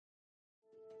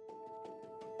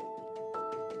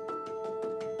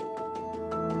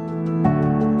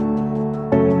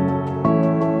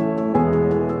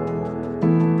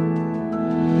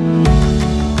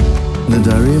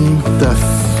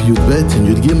Yud Bet and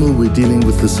Yud Gimel, we're dealing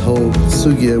with this whole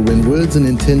sugya when words and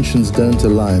intentions don't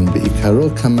align, be'ikaro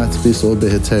kamatbis or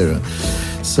behetera.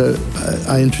 So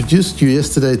I introduced you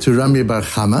yesterday to Rami Bar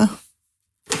Chama,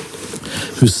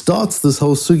 who starts this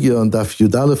whole sugya on Daf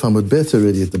Yud Aleph Amud Bet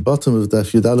already, at the bottom of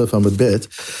Daf Yud Aleph Amud Bet,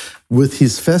 with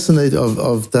his fascinating,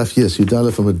 Yud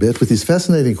Aleph Amud Bet, with his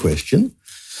fascinating question,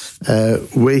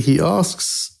 where he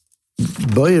asks,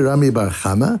 Boy Rami Bar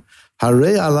Chama,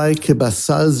 Harei alai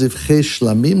kebasar zivchei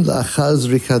shlamim la'achar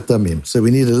zrikat damim. So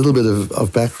we need a little bit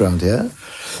of background here.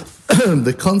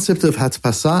 The concept of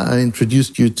hatpasa I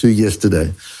introduced you to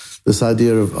yesterday. This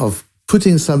idea of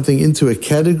putting something into a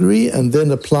category and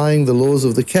then applying the laws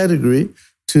of the category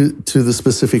to the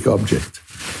specific object.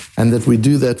 And that we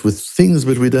do that with things,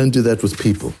 but we don't do that with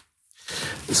people.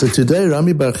 So today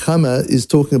Rami Bar Chama is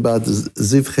talking about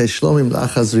zivchei shlomim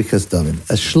la'achar zrikat damim.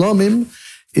 A shlomim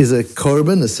is a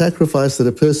korban, a sacrifice that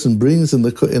a person brings in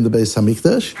the Beis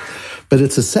Hamikdash, but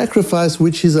it's a sacrifice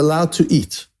which he's allowed to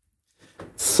eat.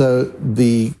 So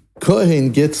the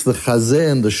Kohen gets the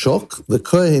chazeh and the shok. The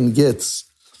Kohen gets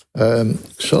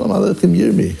Shalom Aleichem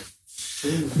Yirmi.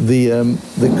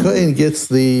 The Kohen gets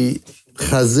the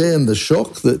chazeh and the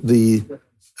shok, the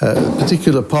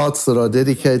particular parts that are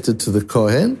dedicated to the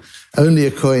Kohen. Only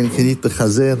a Kohen can eat the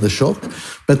chazeh and the shok,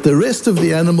 but the rest of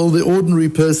the animal, the ordinary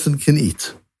person can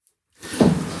eat.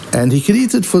 And he can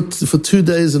eat it for 2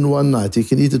 days and 1 night. He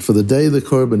can eat it for the day the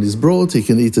korban is brought. He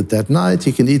can eat it that night.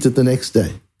 He can eat it the next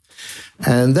day.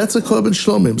 And that's a korban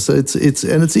shlomim. So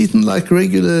it's eaten like a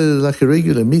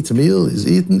regular meat meal is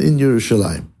eaten in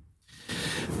Yerushalayim.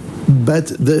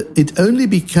 But it only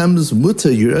becomes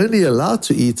mutter. You're only allowed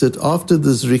to eat it after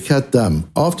the zrikat dam,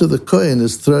 after the kohen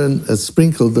has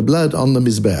sprinkled the blood on the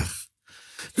mizbeach.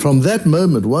 From that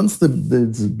moment, once the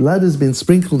blood has been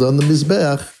sprinkled on the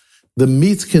mizbeach, the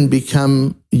meat can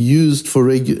become used for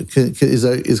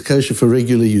is kosher for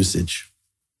regular usage.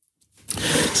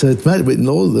 So with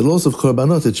the laws of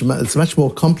korbanot, it's much more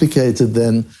complicated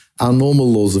than our normal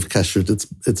laws of kashrut.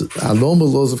 Our normal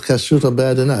laws of kashrut are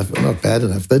bad enough, or not bad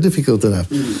enough. They're difficult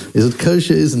enough. Is it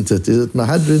kosher? Isn't it? Is it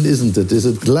mahadrin? Isn't it? Is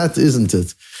it glat? Isn't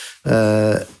it?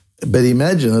 But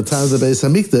imagine at the time of the Beis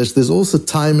Hamikdash, there's also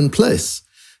time and place.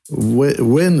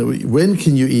 When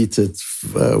can you eat it?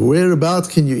 Whereabout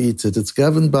can you eat it? It's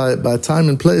governed by time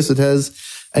and place. It has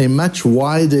a much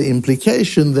wider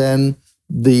implication than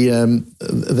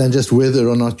just whether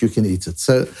or not you can eat it.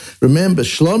 So remember,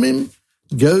 shlomim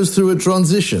goes through a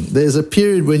transition. There's a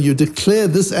period when you declare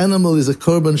this animal is a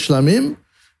korban shlamim.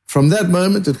 From that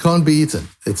moment, it can't be eaten.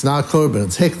 It's now korban.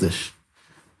 It's hekdesh.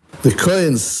 The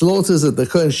kohen slaughters it. The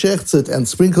kohen shechts it and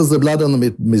sprinkles the blood on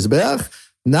the mizbeach.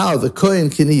 Now the kohen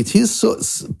can eat his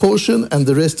portion and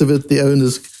the rest of it the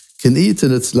owners can eat,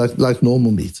 and it's like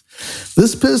normal meat.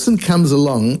 This person comes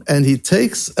along and he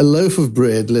takes a loaf of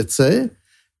bread, let's say,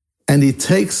 and he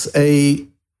takes a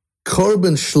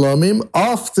korban shlomim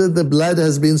after the blood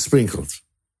has been sprinkled.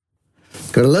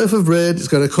 He's got a loaf of bread, he's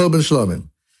got a korban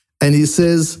shlomim. And he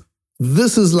says,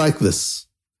 this is like this.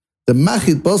 The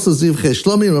machit bosa zivchei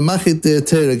shlomim, a machit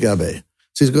te'etera gabe.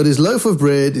 So he's got his loaf of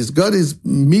bread, he's got his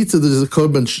meat that is a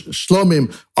korban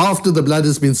shlomim after the blood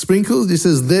has been sprinkled. He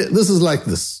says, this is like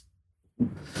this.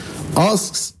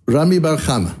 Asks Rami Bar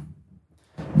Chama,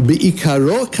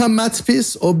 be'ikaro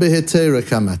kamatpis or behetera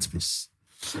kamatpis?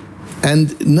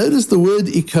 And notice the word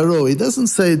ikaro. He doesn't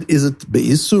say, is it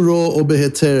be'isuro or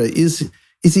behetera? Is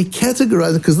he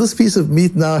categorizing? Because this piece of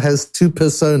meat now has 2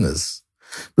 personas.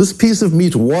 This piece of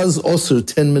meat was osur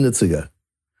 10 minutes ago.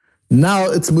 Now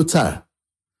it's mutar.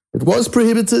 It was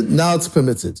prohibited, now it's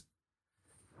permitted.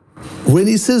 When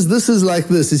he says this is like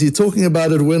this, is he talking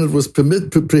about it when it was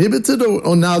prohibited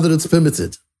or now that it's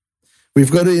permitted?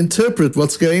 We've got to interpret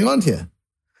what's going on here.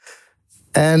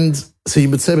 And so you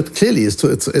would say, but clearly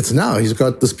it's now. He's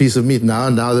got this piece of meat now,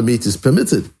 and now the meat is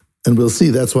permitted. And we'll see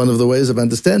that's one of the ways of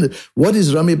understanding it. What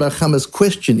is Rami Bar Chama's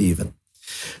question even?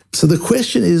 So the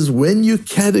question is, when you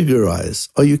categorize,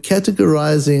 are you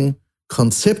categorizing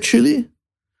conceptually,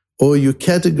 or are you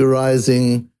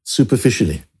categorizing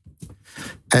superficially?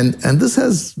 And this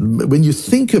has, when you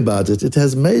think about it, it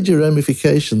has major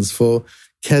ramifications for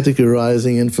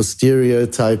categorizing and for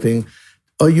stereotyping.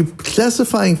 Are you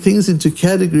classifying things into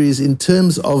categories in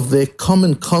terms of their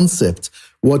common concept,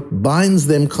 what binds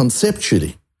them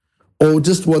conceptually, or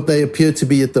just what they appear to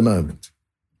be at the moment?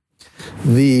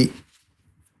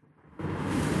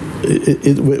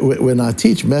 When I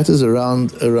teach matters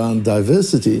around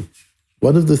diversity,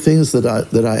 one of the things that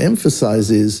I emphasize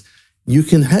is you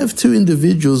can have 2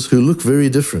 individuals who look very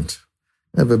different.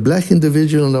 You have a black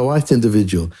individual and a white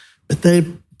individual, but they're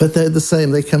but they're the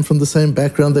same. They come from the same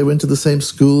background. They went to the same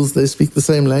schools. They speak the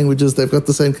same languages. They've got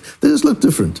the same. They just look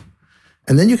different.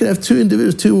 And then you can have two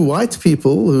individuals, two white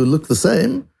people who look the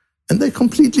same, and they're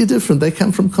completely different. They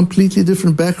come from completely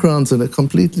different backgrounds and are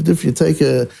completely different. You take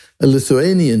a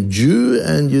Lithuanian Jew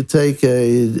and you take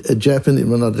a Japanese,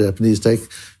 well, not Japanese, take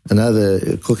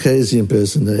another Caucasian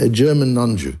person, a German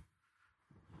non-Jew.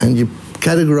 And you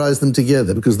categorize them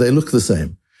together because they look the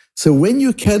same. So when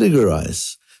you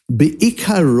categorize,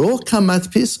 be'ikaro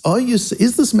kamatpis,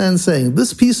 is this man saying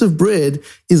this piece of bread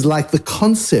is like the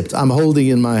concept I'm holding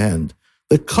in my hand?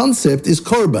 The concept is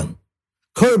korban.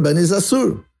 Korban is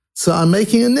asur. So I'm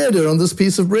making a neder on this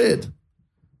piece of bread.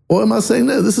 Or am I saying,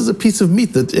 no, this is a piece of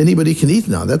meat that anybody can eat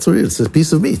now. That's what it is. It's a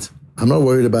piece of meat. I'm not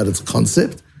worried about its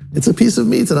concept. It's a piece of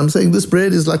meat. And I'm saying this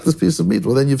bread is like this piece of meat.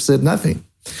 Well, then you've said nothing.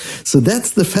 So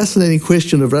that's the fascinating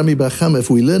question of Rami Bar Chama. If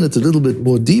we learn it a little bit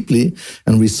more deeply,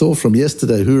 and we saw from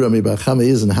yesterday who Rami Bar Chama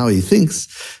is and how he thinks,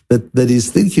 that he's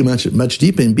thinking much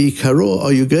deeper in Bikaro.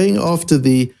 Are you going after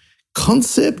the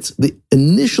concept, the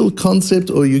initial concept,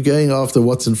 or are you going after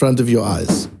what's in front of your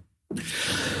eyes?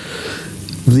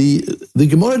 The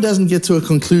Gemara doesn't get to a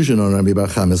conclusion on Rami Bar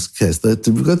Chama's case. That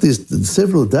we've got these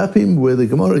several dapim where the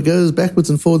Gemara goes backwards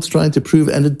and forwards trying to prove,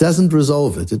 and it doesn't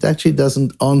resolve it. It actually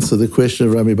doesn't answer the question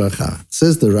of Rami Bar Chama. It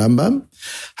says the Rambam,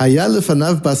 Haya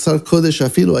lefanav basar kodesh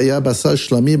afilu haya basar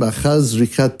shlami b'achaz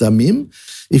rikat damim.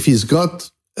 If he's got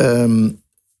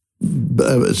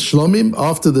shlomim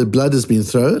after the blood has been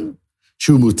thrown,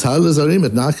 shu mutar lezarim,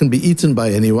 it now can be eaten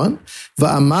by anyone.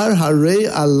 Va'amar harei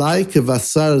alai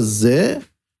kevasar zeh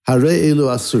harei elu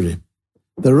asurim.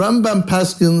 The Rambam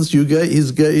paskins,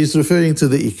 he's referring to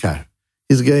the ikar.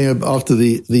 He's going after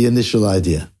the initial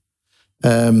idea.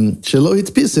 Shelo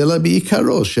hitpis ela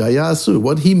biikaro shehaya asur.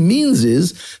 What he means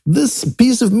is this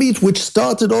piece of meat which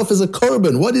started off as a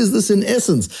korban. What is this in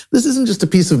essence? This isn't just a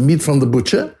piece of meat from the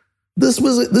butcher. This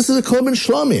is a korban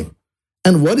shlomim.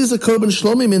 And what is a korban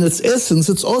shlomim in its essence?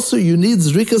 It's also, you need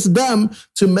zrikas dam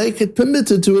to make it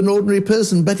permitted to an ordinary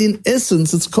person, but in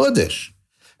essence, it's kodesh.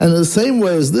 And in the same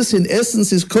way as this in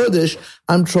essence is kodesh,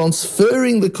 I'm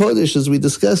transferring the kodesh, as we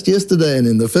discussed yesterday and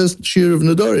in the first shir of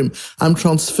Nedorim, I'm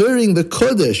transferring the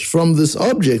kodesh from this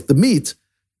object, the meat,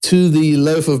 to the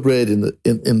loaf of bread in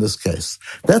this case.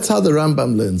 That's how the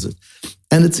Rambam learns it.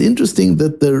 And it's interesting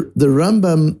that the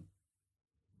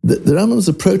Rambam's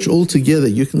approach altogether,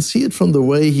 you can see it from the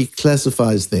way he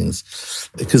classifies things,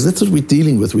 because that's what we're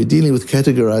dealing with. We're dealing with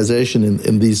categorization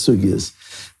in these sugyas.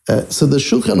 So the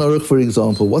Shulchan Aruch, for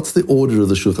example, what's the order of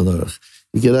the Shulchan Aruch?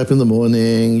 You get up in the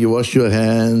morning, you wash your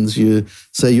hands, you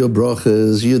say your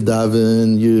brachas, you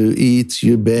daven, you eat,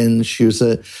 you bench, you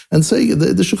say, and so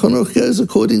the Shulchan Aruch goes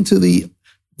according to the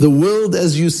world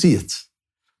as you see it.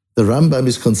 The Rambam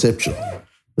is conceptual.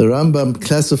 The Rambam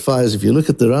classifies, if you look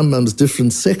at the Rambam's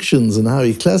different sections and how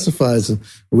he classifies and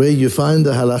where you find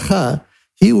the halacha,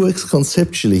 he works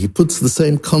conceptually. He puts the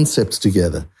same concepts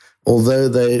together. Although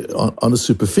they, on a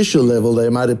superficial level, they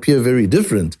might appear very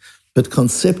different, but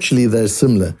conceptually they're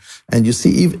similar. And you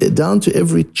see, down to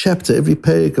every chapter, every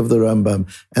parak of the Rambam,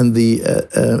 and the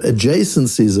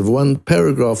adjacencies of one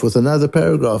paragraph with another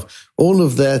paragraph, all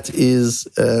of that is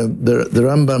the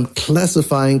Rambam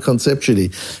classifying conceptually.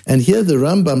 And here the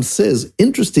Rambam says,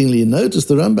 interestingly, notice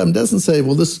the Rambam doesn't say,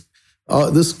 well, this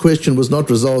question was not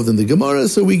resolved in the Gemara,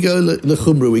 so we go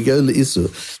lechumra, we go leisur.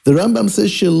 The Rambam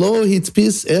says, shelo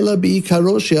hitpis ela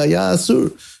biikaro shehaya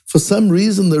asur. For some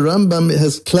reason, the Rambam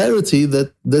has clarity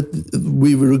that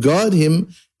we regard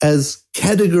him as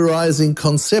categorizing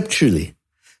conceptually.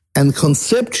 And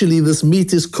conceptually, this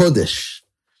meat is kodesh.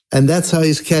 And that's how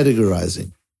he's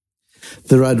categorizing.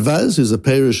 The Radvaz, who's a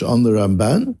parish on the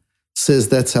Ramban, says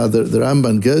that's how the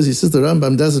Ramban goes. He says the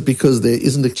Rambam does it because there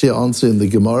isn't a clear answer in the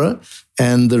Gemara.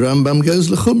 And the Rambam goes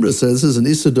lechumra, so this is an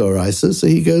Issa d'oraisa, so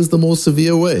he goes the more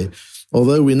severe way.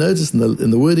 Although we notice in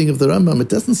the wording of the Rambam, it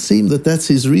doesn't seem that that's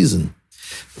his reason.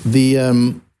 But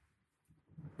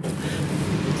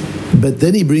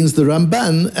then he brings the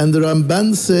Ramban, and the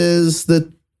Ramban says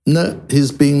that, no, he's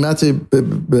being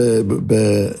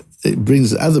it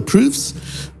brings other proofs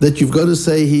that you've got to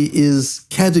say he is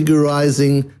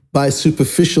categorizing by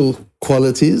superficial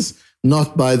qualities,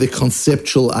 not by the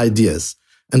conceptual ideas.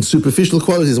 And superficial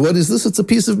qualities, what is this? It's a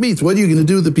piece of meat. What are you going to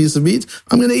do with the piece of meat?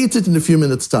 I'm going to eat it in a few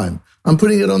minutes' time. I'm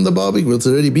putting it on the barbecue. Well, it's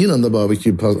already been on the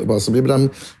barbecue possibly, but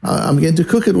I'm going to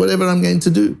cook it, whatever I'm going to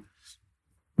do.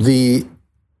 The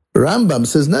Rambam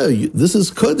says, no, this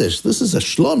is kodesh. This is a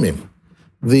shlomim.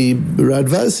 The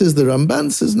Radvaz says, the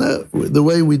Ramban says, no, the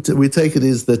way we take it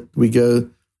is that we go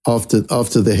after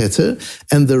the heter.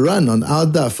 And the Ran on our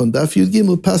daf, on daf Yud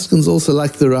Gimel, Paskins also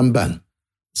like the Ramban.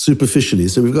 superficially.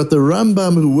 So we've got the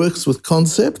Rambam who works with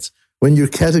concept when you're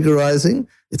categorizing.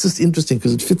 It's just interesting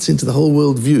because it fits into the whole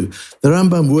worldview. The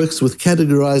Rambam works with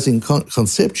categorizing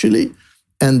conceptually,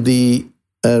 and the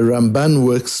Ramban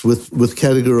works with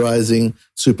categorizing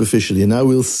superficially. Now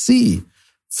we'll see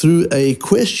through a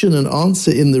question and answer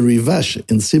in the Rivash,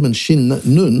 in Siman Shin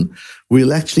Nun,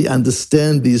 we'll actually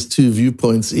understand these two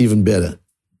viewpoints even better.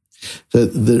 So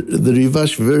the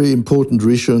Rivash, very important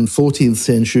Rishon, 14th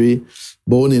century,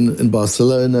 born in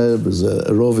Barcelona, was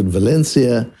a Rav in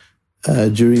Valencia.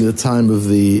 During the time of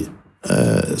the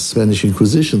Spanish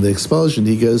Inquisition, the expulsion,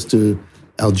 he goes to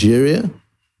Algeria,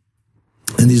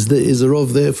 and he's a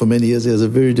Rav there for many years. He has a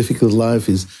very difficult life.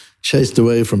 He's chased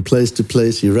away from place to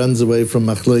place. He runs away from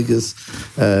machlokas,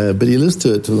 but he lives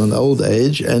to an old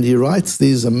age, and he writes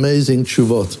these amazing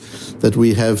tshuvot that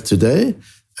we have today.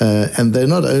 And they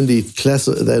not only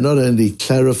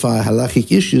clarify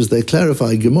halachic issues, they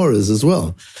clarify Gemaras as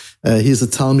well. He's a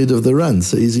Talmud of the Ran,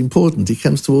 so he's important. He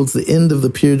comes towards the end of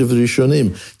the period of the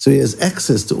Rishonim, so he has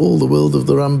access to all the world of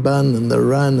the Ramban and the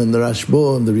Ran and the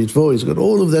Rashbo and the Ritvo. He's got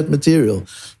all of that material,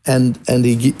 and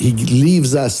he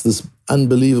leaves us this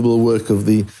unbelievable work of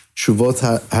the Shuvot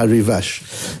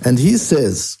HaRivash. And he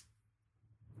says,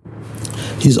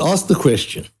 he's asked the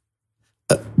question,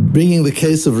 bringing the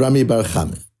case of Rami Bar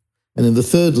Chama. And in the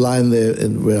third line there,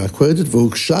 where I quoted,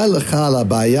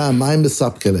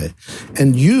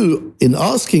 and you, in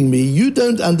asking me, you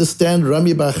don't understand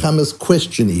Rami Bar Chama's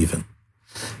question even.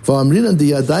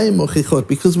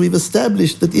 Because we've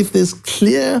established that if there's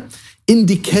clear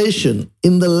indication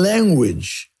in the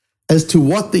language as to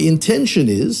what the intention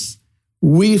is,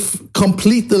 we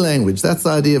complete the language. That's the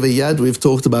idea of a yad. We've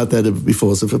talked about that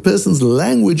before. So if a person's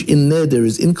language in neder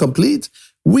is incomplete,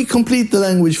 we complete the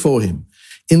language for him.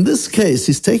 In this case,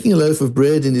 he's taking a loaf of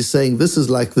bread and he's saying, this is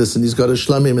like this, and he's got a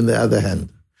shlamim in the other hand.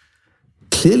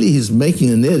 Clearly he's making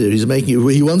a neder.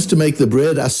 He wants to make the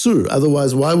bread asur.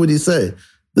 Otherwise, why would he say,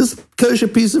 this kosher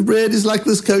piece of bread is like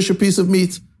this kosher piece of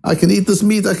meat. I can eat this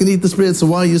meat, I can eat this bread, so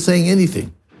why are you saying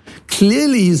anything?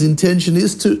 Clearly his intention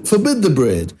is to forbid the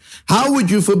bread. How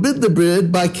would you forbid the bread?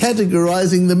 By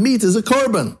categorizing the meat as a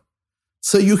korban.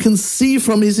 So you can see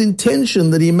from his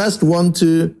intention that he must want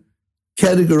to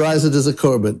categorize it as a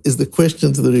korban, is the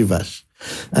question to the Rivash.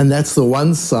 And that's the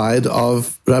one side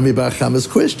of Rami Bar Chama's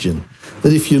question.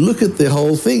 That if you look at the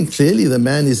whole thing, clearly the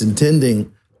man is intending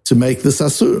to make this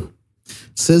asur.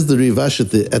 Says the Rivash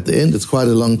at the end, it's quite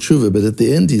a long tshuva, but at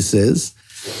the end he says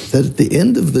that at the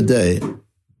end of the day,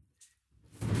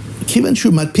 כיוון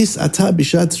שהוא מדפיס עתה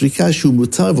בשעת זריקה שהוא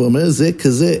מותר ואומר זה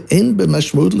כזה, אין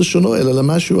במשמעות לשונו אלא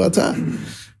למה שהוא עתה.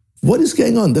 What is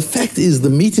going on? The fact is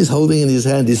the meat he's holding in his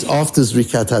hand is after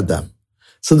Zrikat Hadam.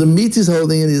 So the meat he's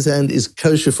holding in his hand is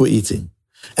kosher for eating.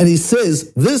 And he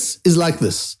says, this is like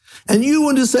this. And you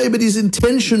want to say, but his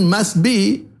intention must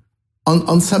be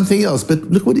on something else. But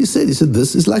look what he said. He said,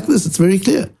 this is like this. It's very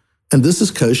clear. And this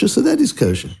is kosher, so that is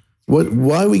kosher.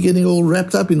 Why are we getting all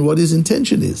wrapped up in what his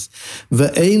intention is?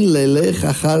 Ve'ein lelech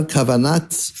achar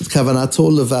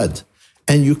kavanato levad.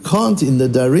 And you can't, in the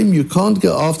Darim, you can't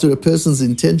go after a person's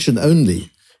intention only.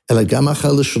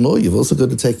 You've also got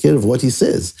to take care of what he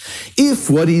says. If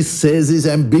what he says is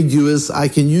ambiguous, I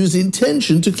can use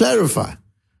intention to clarify.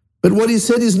 But what he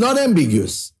said is not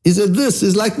ambiguous. He said this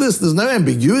is like this. There's no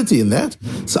ambiguity in that.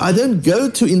 So I don't go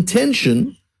to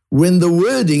intention when the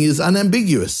wording is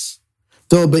unambiguous.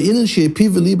 Because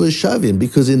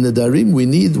in the Darim, we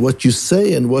need what you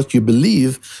say and what you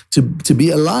believe to be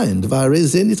aligned.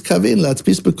 Yes,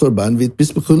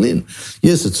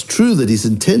 it's true that his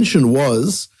intention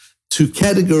was to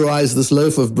categorize this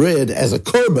loaf of bread as a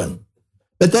korban.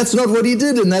 But that's not what he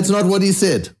did, and that's not what he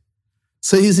said.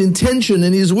 So his intention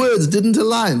and his words didn't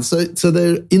align, so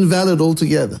they're invalid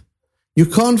altogether. You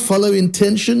can't follow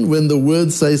intention when the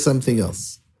words say something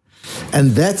else.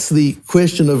 And that's the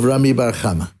question of Rami Bar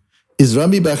Chama. Is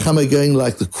Rami Bar Chama going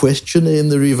like the questioner in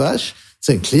the Rivash,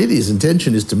 saying clearly his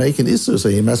intention is to make an issur, so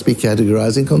he must be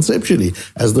categorizing conceptually,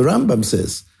 as the Rambam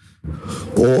says?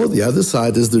 Or the other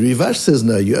side is the Rivash says,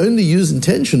 no, you only use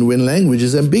intention when language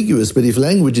is ambiguous, but if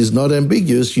language is not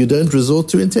ambiguous, you don't resort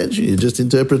to intention, you just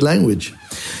interpret language.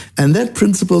 And that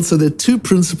principle, so there are two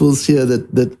principles here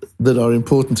that are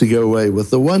important to go away with.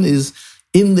 The one is,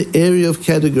 in the area of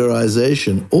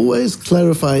categorization, always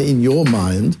clarify in your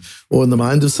mind, or in the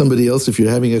mind of somebody else if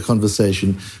you're having a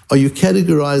conversation, are you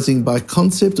categorizing by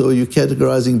concept or are you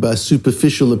categorizing by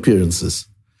superficial appearances?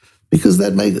 Because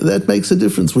that makes a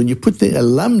difference. When you put a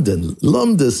lamdan,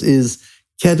 lomdus is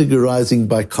categorizing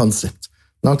by concept.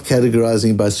 not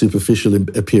categorizing by superficial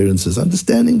appearances,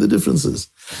 understanding the differences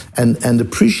and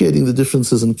appreciating the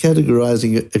differences and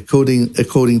categorizing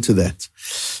according to that.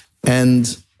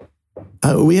 And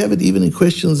we have it even in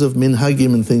questions of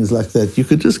minhagim and things like that. You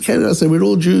could just categorize, say we're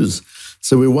all Jews,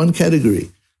 so we're one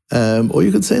category. Or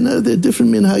you could say, no, there are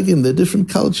different minhagim, there are different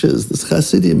cultures. There's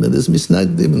Hasidim and there's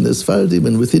Misnagdim and there's Fardim,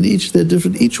 and within each they're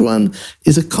different. Each one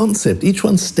is a concept. Each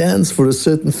one stands for a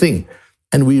certain thing.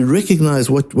 And we recognize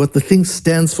what the thing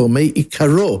stands for. May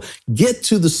ikaro, get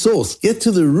to the source, get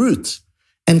to the root,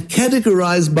 and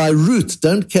categorize by root.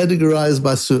 Don't categorize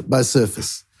by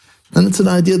surface. And it's an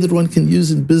idea that one can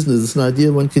use in business. It's an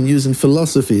idea one can use in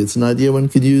philosophy. It's an idea one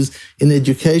can use in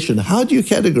education. How do you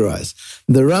categorize?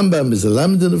 The Rambam is a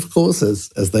lamdan, of course,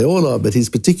 as they all are, but his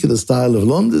particular style of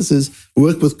lomdus is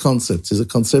work with concepts. He's a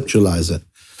conceptualizer.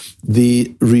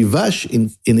 The Rivash,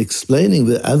 in explaining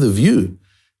the other view,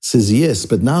 says yes,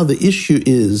 but now the issue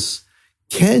is,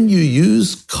 can you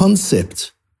use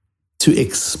concept to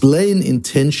explain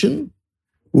intention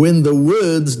when the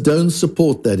words don't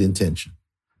support that intention?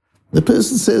 The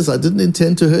person says, I didn't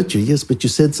intend to hurt you. Yes, but you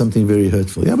said something very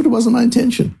hurtful. Yeah, but it wasn't my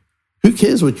intention. Who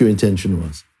cares what your intention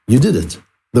was? You did it.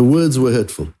 The words were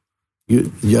hurtful.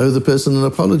 You owe the person an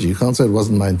apology. You can't say it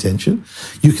wasn't my intention.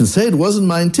 You can say it wasn't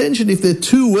my intention if there are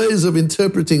two ways of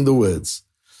interpreting the words.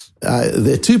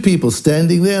 There are two people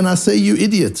standing there and I say, you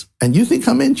idiot. And you think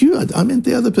I meant you? I meant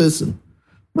the other person.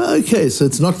 Well, okay, so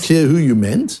it's not clear who you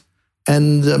meant.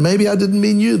 And maybe I didn't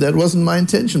mean you. That wasn't my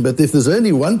intention. But if there's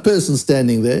only one person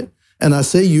standing there and I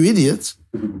say, you idiot,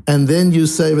 and then you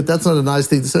say, but that's not a nice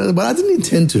thing to say. But I didn't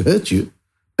intend to hurt you.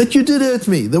 But you did hurt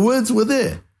me. The words were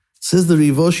there. Says the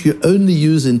Rivosh, you only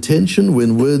use intention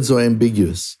when words are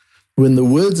ambiguous. When the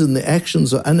words and the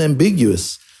actions are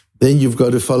unambiguous, then you've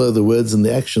got to follow the words and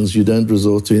the actions. You don't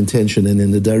resort to intention. And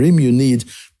in the Darim, you need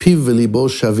piv v'libo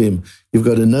shavim. You've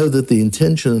got to know that the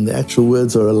intention and the actual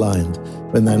words are aligned.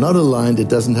 When they're not aligned, it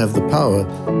doesn't have the power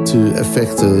to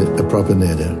affect a proper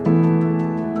neder.